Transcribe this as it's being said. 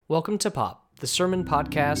Welcome to Pop, the sermon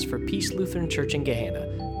podcast for Peace Lutheran Church in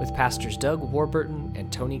Gahanna, with pastors Doug Warburton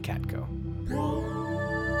and Tony Katko.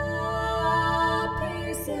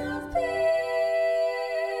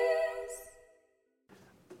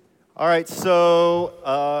 All right,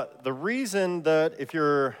 so the reason that if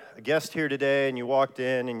you're a guest here today and you walked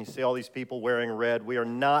in and you see all these people wearing red, we are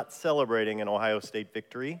not celebrating an Ohio State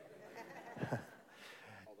victory.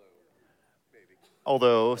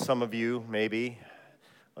 Although some of you, maybe.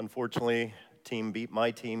 Unfortunately, team beat my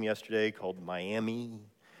team yesterday called Miami.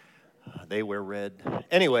 They wear red.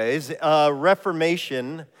 Anyways,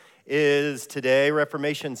 Reformation is today,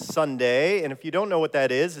 Reformation Sunday. And if you don't know what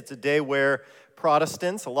that is, it's a day where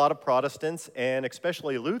Protestants, a lot of Protestants, and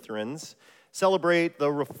especially Lutherans, celebrate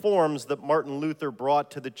the reforms that Martin Luther brought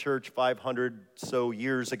to the church 500 so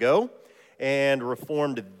years ago and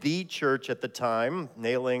reformed the church at the time,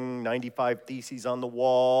 nailing 95 theses on the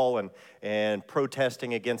wall and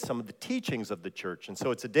protesting against some of the teachings of the church. And so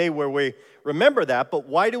it's a day where we remember that, but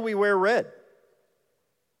why do we wear red?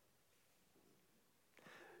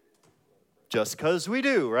 Just because we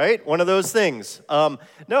do, right? One of those things.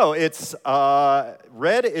 No, it's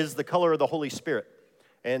red is the color of the Holy Spirit.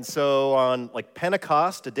 And so on like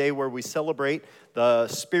Pentecost, a day where we celebrate the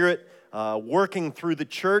Spirit working through the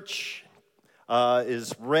church,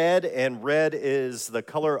 is red, and red is the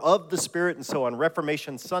color of the Spirit. And so on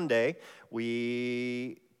Reformation Sunday,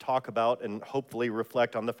 we talk about and hopefully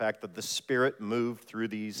reflect on the fact that the Spirit moved through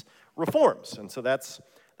these reforms. And so that's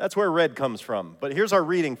where red comes from. But here's our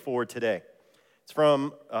reading for today. It's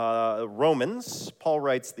from Romans. Paul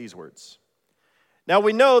writes these words. Now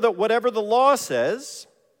we know that whatever the law says,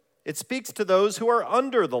 it speaks to those who are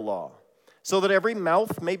under the law, so that every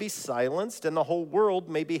mouth may be silenced and the whole world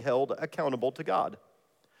may be held accountable to God.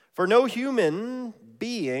 For no human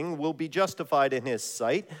being will be justified in his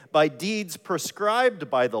sight by deeds prescribed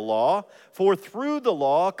by the law, for through the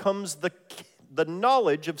law comes the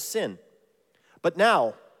knowledge of sin. But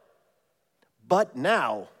now,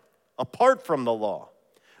 apart from the law,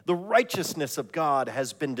 the righteousness of God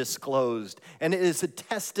has been disclosed, and it is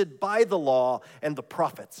attested by the law and the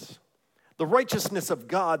prophets. The righteousness of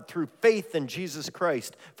God through faith in Jesus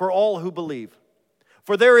Christ for all who believe.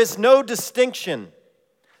 For there is no distinction,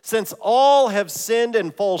 since all have sinned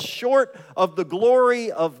and fall short of the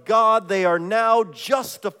glory of God. They are now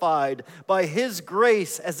justified by His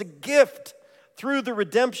grace as a gift through the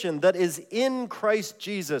redemption that is in Christ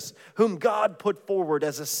Jesus, whom God put forward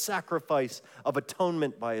as a sacrifice of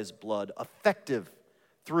atonement by His blood, effective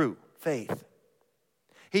through faith.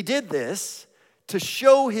 He did this to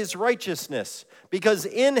show His righteousness, because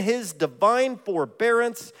in His divine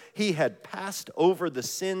forbearance He had passed over the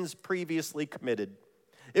sins previously committed.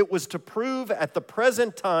 It was to prove at the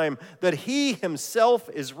present time that He Himself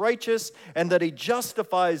is righteous and that He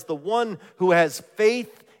justifies the one who has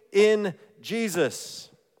faith in Jesus.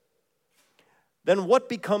 Then what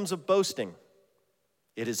becomes of boasting?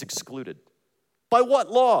 It is excluded. By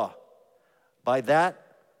what law? By that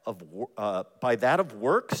of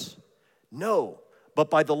works? No, but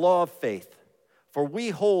by the law of faith. For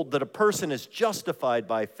we hold that a person is justified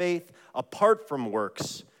by faith apart from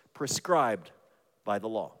works prescribed by the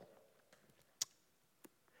law.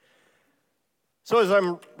 So as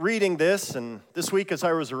I'm reading this, and this week as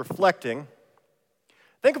I was reflecting,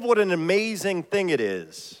 think of what an amazing thing it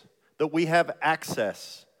is that we have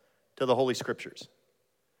access to the Holy Scriptures.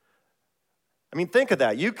 I mean, think of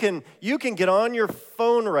that. You can get on your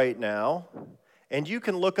phone right now, and you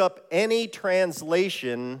can look up any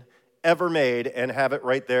translation ever made and have it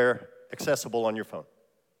right there accessible on your phone.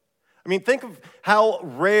 I mean, think of how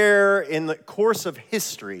rare in the course of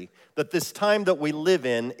history that this time that we live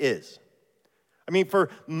in is. I mean, for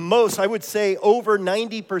most, I would say over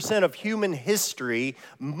 90% of human history,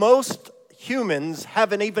 most humans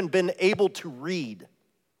haven't even been able to read.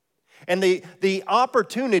 And the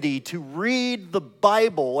opportunity to read the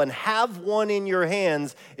Bible and have one in your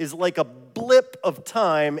hands is like a blip of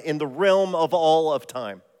time in the realm of all of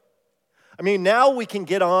time. I mean, now we can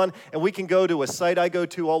get on and we can go to a site I go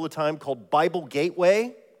to all the time called Bible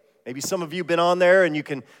Gateway. Maybe some of you have been on there and you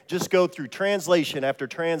can just go through translation after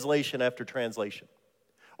translation after translation.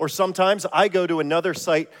 Or sometimes I go to another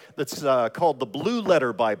site that's called the Blue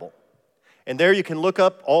Letter Bible. And there you can look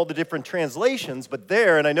up all the different translations, but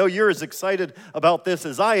there, and I know you're as excited about this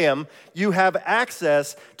as I am, you have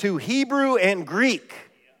access to Hebrew and Greek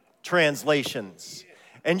translations.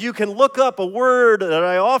 And you can look up a word that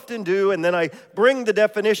I often do, and then I bring the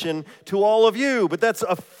definition to all of you. But that's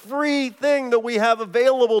a free thing that we have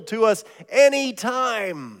available to us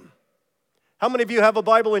anytime. How many of you have a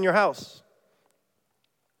Bible in your house?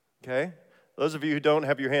 Okay. Those of you who don't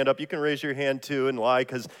have your hand up, you can raise your hand too and lie,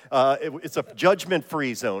 because it's a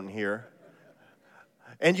judgment-free zone here.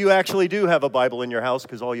 And you actually do have a Bible in your house,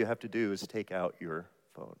 because all you have to do is take out your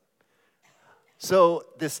phone. So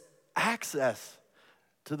this access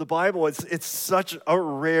to the Bible, it's such a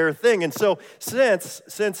rare thing. And so since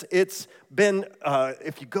it's been,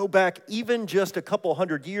 if you go back even just a couple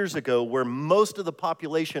hundred years ago, where most of the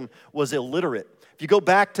population was illiterate, if you go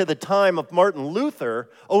back to the time of Martin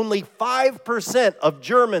Luther, only 5% of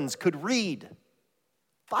Germans could read.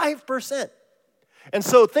 5%. And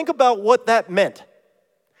so think about what that meant.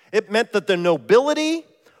 It meant that the nobility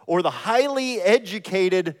or the highly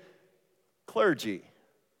educated clergy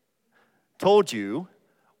told you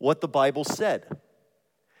what the Bible said.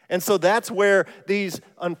 And so that's where these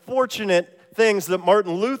unfortunate things that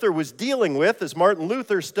Martin Luther was dealing with, as Martin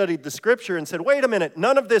Luther studied the scripture and said, wait a minute,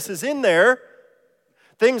 none of this is in there.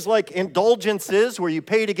 Things like indulgences, where you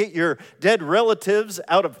pay to get your dead relatives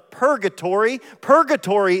out of purgatory.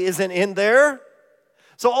 Purgatory isn't in there.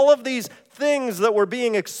 So all of these things that were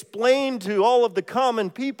being explained to all of the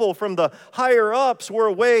common people from the higher ups were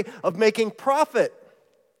a way of making profit.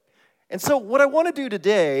 And so what I want to do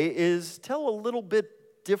today is tell a little bit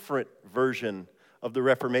different version of the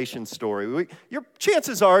Reformation story. Your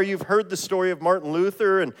chances are you've heard the story of Martin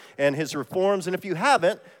Luther and his reforms, and if you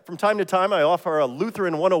haven't, from time to time I offer a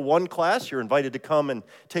Lutheran 101 class. You're invited to come and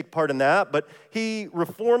take part in that. But he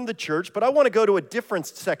reformed the church, but I want to go to a different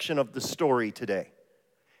section of the story today.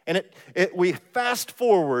 And we fast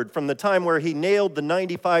forward from the time where he nailed the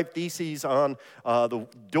 95 Theses on the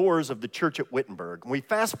doors of the church at Wittenberg. And we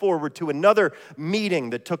fast forward to another meeting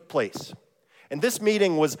that took place. And this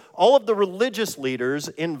meeting was all of the religious leaders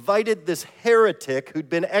invited this heretic who'd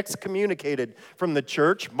been excommunicated from the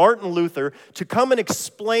church, Martin Luther, to come and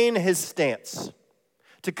explain his stance.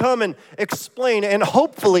 To come and explain and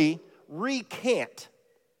hopefully recant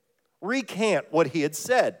what he had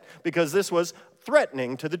said, because this was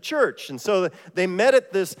threatening to the church. And so they met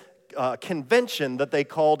at this convention that they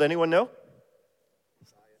called, anyone know?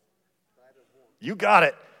 You got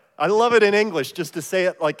it. I love it in English, just to say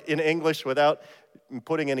it like in English without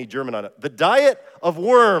putting any German on it. The Diet of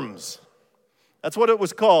Worms. That's what it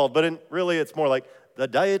was called, but really it's more like the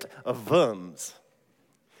Diet of Worms.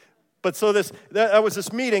 But so that was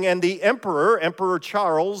this meeting, and the Emperor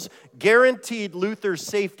Charles, guaranteed Luther's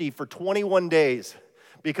safety for 21 days.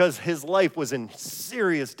 Because his life was in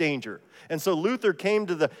serious danger. And so Luther came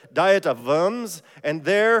to the Diet of Worms, and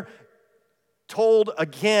there told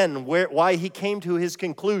again why he came to his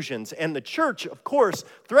conclusions. And the church, of course,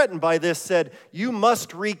 threatened by this, said, you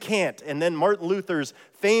must recant. And then Martin Luther's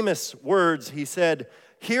famous words, he said,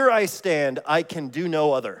 here I stand, I can do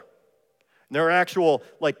no other. And there are actual,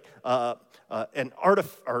 an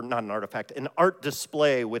art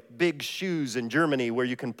display with big shoes in Germany where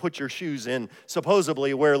you can put your shoes in,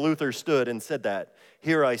 supposedly where Luther stood and said that.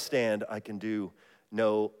 Here I stand, I can do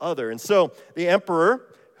no other. And so the emperor,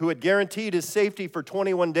 who had guaranteed his safety for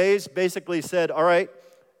 21 days, basically said, all right,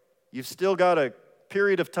 you've still got a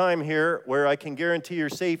period of time here where I can guarantee your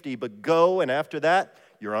safety, but go, and after that,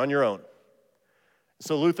 you're on your own.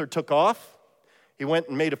 So Luther took off. He went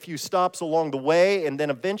and made a few stops along the way, and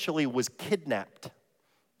then eventually was kidnapped.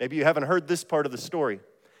 Maybe you haven't heard this part of the story.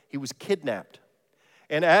 He was kidnapped.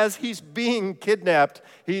 And as he's being kidnapped,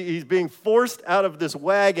 he's being forced out of this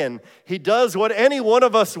wagon, he does what any one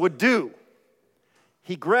of us would do.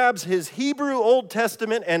 He grabs his Hebrew Old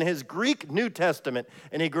Testament and his Greek New Testament,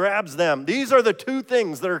 and he grabs them. These are the two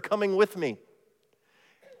things that are coming with me.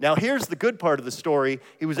 Now, here's the good part of the story.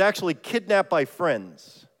 He was actually kidnapped by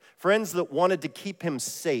friends that wanted to keep him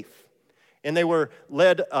safe. And they were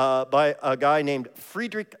led by a guy named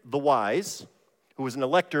Friedrich the Wise, who was an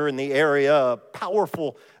elector in the area, a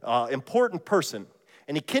powerful, important person.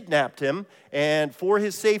 And he kidnapped him and for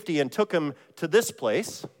his safety and took him to this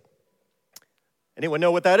place. Anyone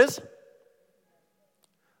know what that is?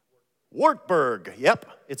 Wartburg. Yep,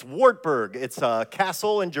 it's Wartburg. It's a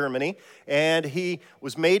castle in Germany, and he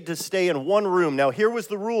was made to stay in one room. Now, here was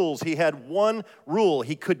the rules. He had one rule.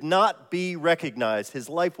 He could not be recognized. His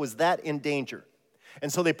life was that in danger.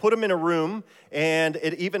 And so they put him in a room, and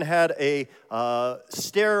it even had a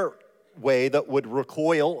stairway that would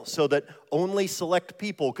recoil so that only select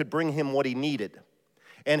people could bring him what he needed.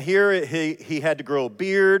 And here he had to grow a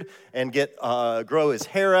beard and grow his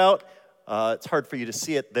hair out. It's hard for you to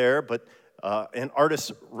see it there, but an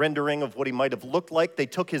artist's rendering of what he might have looked like. They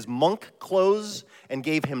took his monk clothes and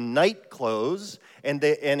gave him night clothes, and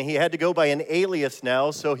he had to go by an alias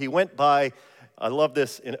now, so he went by, I love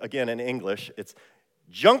this, again in English, it's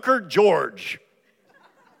Junker George.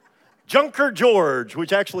 Junker George,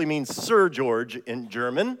 which actually means Sir George in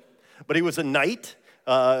German, but he was a knight,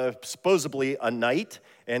 supposedly a knight,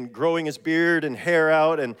 and growing his beard and hair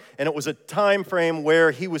out, and it was a time frame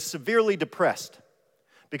where he was severely depressed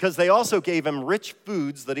because they also gave him rich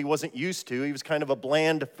foods that he wasn't used to. He was kind of a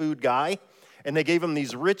bland food guy, and they gave him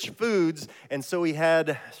these rich foods, and so he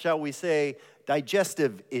had, shall we say,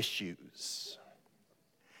 digestive issues.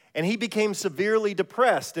 And he became severely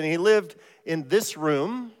depressed, and he lived in this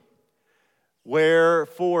room where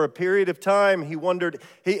for a period of time he wondered,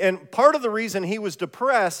 and part of the reason he was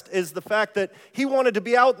depressed is the fact that he wanted to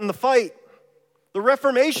be out in the fight. The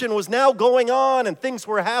Reformation was now going on and things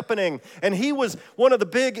were happening, and he was one of the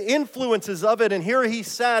big influences of it, and here he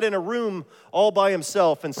sat in a room all by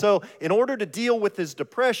himself. And so in order to deal with his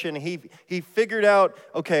depression, he figured out,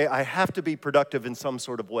 okay, I have to be productive in some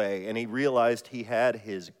sort of way, and he realized he had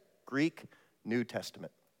his Greek New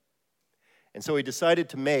Testament. And so he decided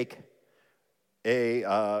to make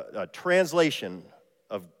a translation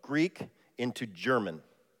of Greek into German.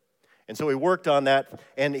 And so he worked on that,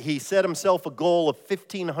 and he set himself a goal of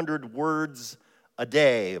 1,500 words a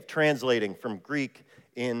day of translating from Greek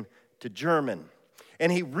into German.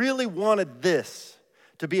 And he really wanted this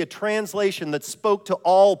to be a translation that spoke to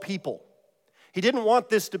all people. He didn't want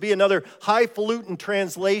this to be another highfalutin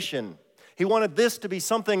translation. He wanted this to be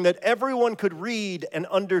something that everyone could read and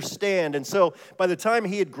understand. And so by the time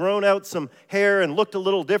he had grown out some hair and looked a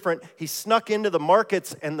little different, he snuck into the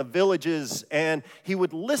markets and the villages, and he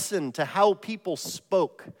would listen to how people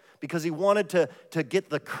spoke because he wanted to get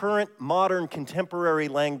the current, modern, contemporary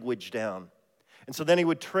language down. And so then he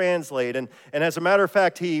would translate. And as a matter of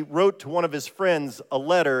fact, he wrote to one of his friends a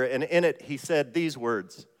letter, and in it he said these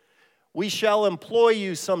words: "We shall employ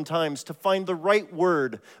you sometimes to find the right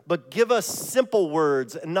word, but give us simple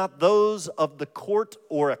words and not those of the court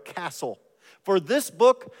or a castle. For this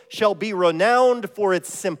book shall be renowned for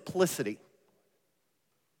its simplicity."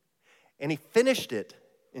 And he finished it,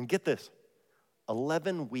 and get this,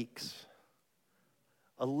 11 weeks.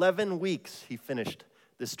 11 weeks he finished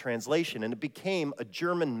this translation, and it became a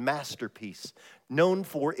German masterpiece known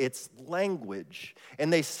for its language.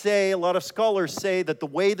 And they say, a lot of scholars say, that the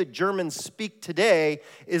way that Germans speak today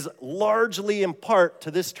is largely in part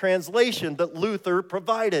to this translation that Luther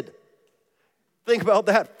provided. Think about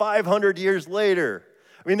that 500 years later.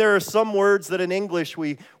 I mean, there are some words that in English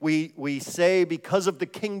we say because of the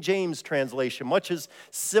King James translation, much is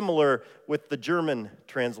similar with the German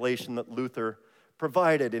translation that Luther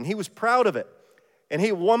provided. And he was proud of it. And he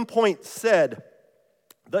at one point said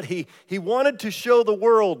that he wanted to show the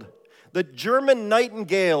world that German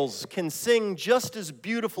nightingales can sing just as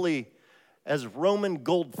beautifully as Roman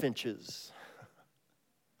goldfinches.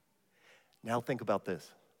 Now think about this.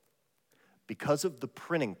 Because of the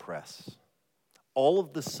printing press, all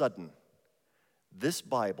of the sudden, this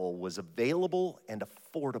Bible was available and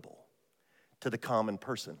affordable to the common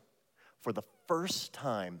person for the first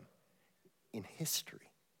time in history.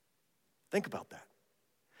 Think about that.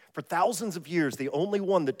 For thousands of years, the only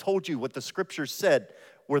one that told you what the scriptures said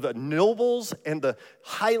were the nobles and the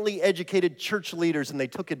highly educated church leaders, and they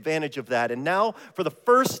took advantage of that. And now, for the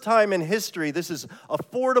first time in history, this is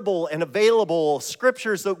affordable and available.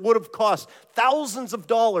 Scriptures that would have cost thousands of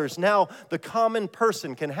dollars, now the common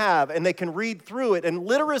person can have, and they can read through it. And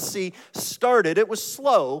literacy started. It was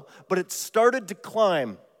slow, but it started to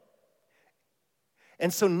climb.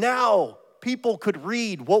 And so now people could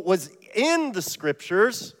read what was in the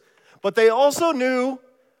scriptures, but they also knew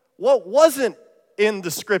what wasn't in the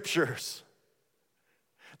scriptures.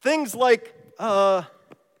 Things like, I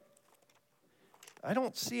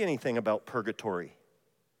don't see anything about purgatory.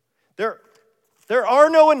 There are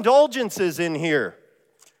no indulgences in here.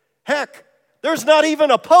 Heck, there's not even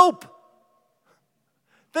a pope.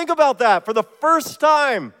 Think about that. For the first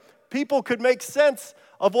time, people could make sense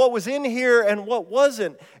of what was in here and what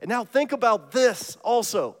wasn't. And now think about this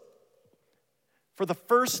also. For the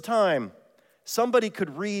first time, somebody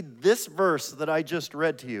could read this verse that I just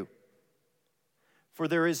read to you. For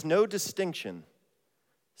there is no distinction,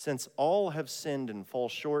 since all have sinned and fall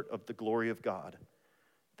short of the glory of God.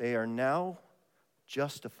 They are now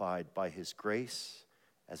justified by his grace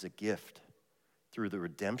as a gift through the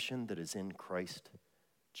redemption that is in Christ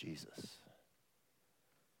Jesus.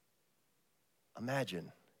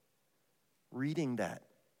 Imagine reading that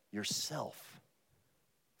yourself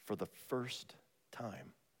for the first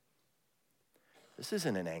time. This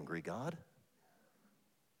isn't an angry God.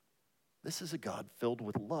 This is a God filled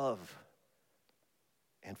with love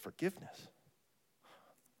and forgiveness.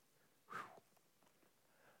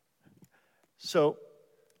 So,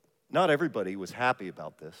 not everybody was happy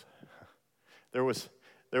about this. There was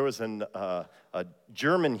There was a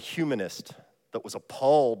German humanist that was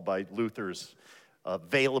appalled by Luther's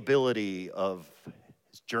availability of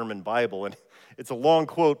his German Bible. And it's a long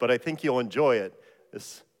quote, but I think you'll enjoy it.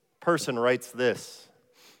 This person writes this: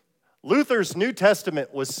 Luther's New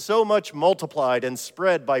Testament was so much multiplied and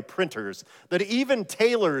spread by printers that even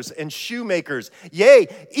tailors and shoemakers, yea,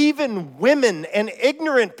 even women and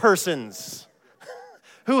ignorant persons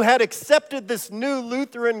who had accepted this new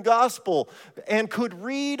Lutheran gospel and could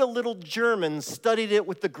read a little German, studied it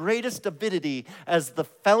with the greatest avidity as the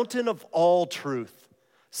fountain of all truth.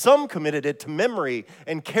 Some committed it to memory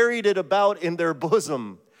and carried it about in their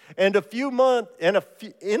bosom. And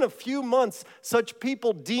in a few months, such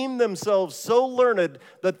people deemed themselves so learned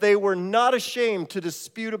that they were not ashamed to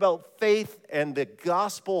dispute about faith and the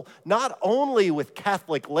gospel, not only with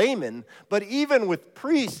Catholic laymen, but even with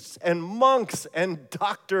priests and monks and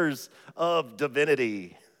doctors of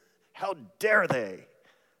divinity. How dare they?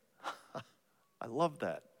 I love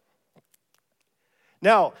that.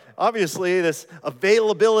 Now, obviously, this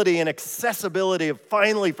availability and accessibility of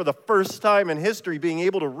finally, for the first time in history, being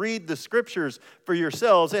able to read the scriptures for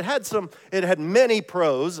yourselves, it had many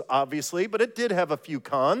pros, obviously, but it did have a few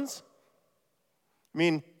cons. I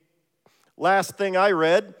mean, last thing I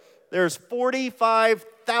read, there's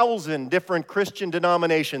 45,000 different Christian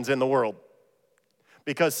denominations in the world.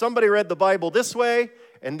 Because somebody read the Bible this way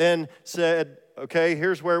and then said, okay,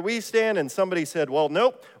 here's where we stand, and somebody said, well,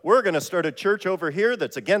 nope, we're going to start a church over here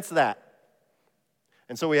that's against that.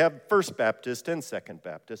 And so we have First Baptist and Second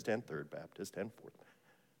Baptist and Third Baptist and Fourth.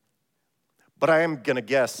 But I am going to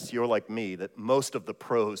guess you're like me, that most of the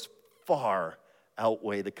pros far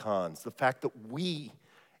outweigh the cons. The fact that we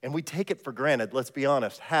take it for granted, let's be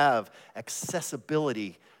honest, have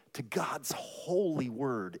accessibility to God's holy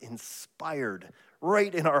word inspired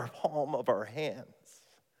right in our palm of our hands.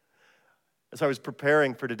 As I was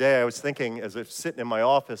preparing for today, I was thinking, as I was sitting in my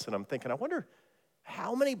office, and I'm thinking, I wonder,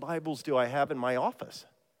 how many Bibles do I have in my office?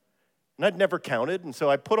 And I'd never counted, and so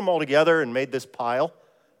I put them all together and made this pile.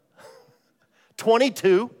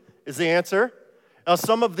 22 is the answer. Now,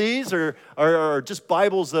 some of these are just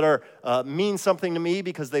Bibles that mean something to me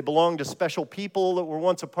because they belong to special people that were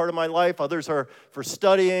once a part of my life. Others are for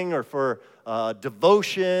studying or for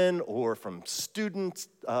devotion or from students,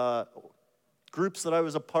 groups that I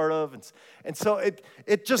was a part of. And so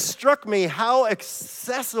it just struck me how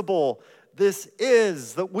accessible this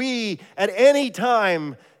is, that we at any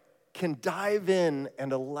time can dive in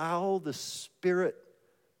and allow the Spirit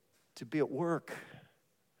to be at work.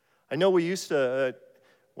 I know we used to,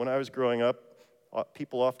 when I was growing up,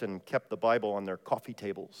 people often kept the Bible on their coffee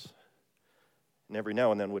tables and every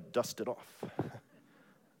now and then would dust it off.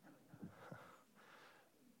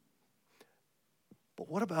 But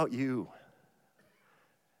what about you?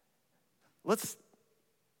 Let's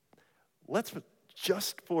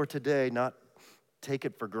just for today not take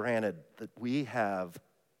it for granted that we have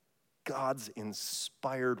God's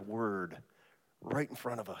inspired word right in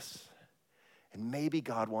front of us. And maybe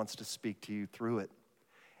God wants to speak to you through it.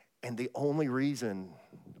 And the only reason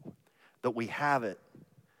that we have it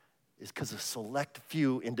is because a select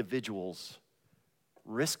few individuals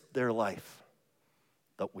risked their life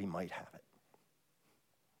that we might have it.